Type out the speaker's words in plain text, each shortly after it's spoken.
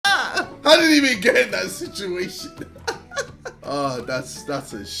How did he even get in that situation? Oh, that's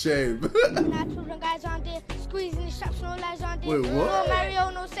a shame. Wait,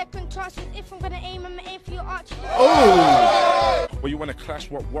 what? No second chances. If I'm gonna aim, I'm aim for your arch. Oh! Well, you want to clash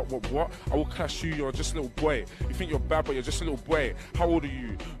what? I will clash you, you're just a little boy. You think you're bad, but you're just a little boy. How old are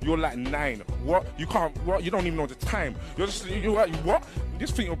you? You're like 9. What? You can't, what? You don't even know the time. You're just, you're like, what? You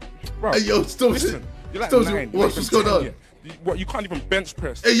just think you're, bro. Hey, yo, Stormzy. Listen, you're like Stormzy, 9. what's going on? Yet. What? You can't even bench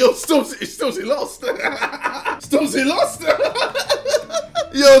press. Hey, yo, Stormzy lost. Stormzy lost.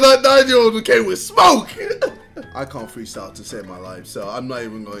 Yo, that 9-year-old came with smoke. I can't freestyle to save my life, so I'm not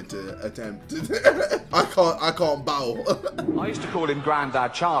even going to attempt. I can't battle. I used to call him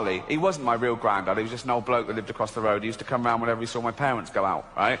Grandad Charlie. He wasn't my real granddad. He was just an old bloke that lived across the road. He used to come round whenever he saw my parents go out,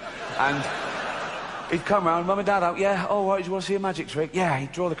 right? And he'd come round, Mum and Dad out, yeah, oh, right, do you want to see a magic trick? Yeah,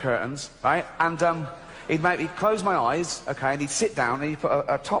 he'd draw the curtains, right? And he'd close my eyes, okay, and he'd sit down and he'd put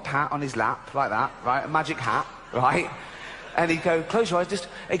a top hat on his lap, like that, right? A magic hat, right? And he'd go, close your eyes,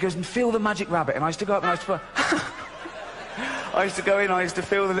 he goes, and feel the magic rabbit. And I used to go up and I used to put, I used to go in, I used to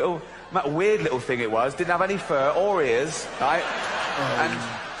feel the little, weird little thing it was, didn't have any fur or ears, right? And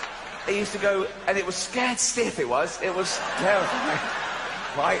he used to go, and it was scared stiff, it was terrifying,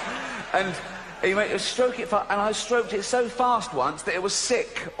 right? And he made stroke it, and I stroked it so fast once that it was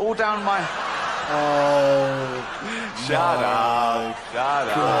sick, all down my... Oh, shut up,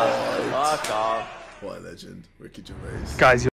 fuck off. what a legend, Ricky Gervais. Guys,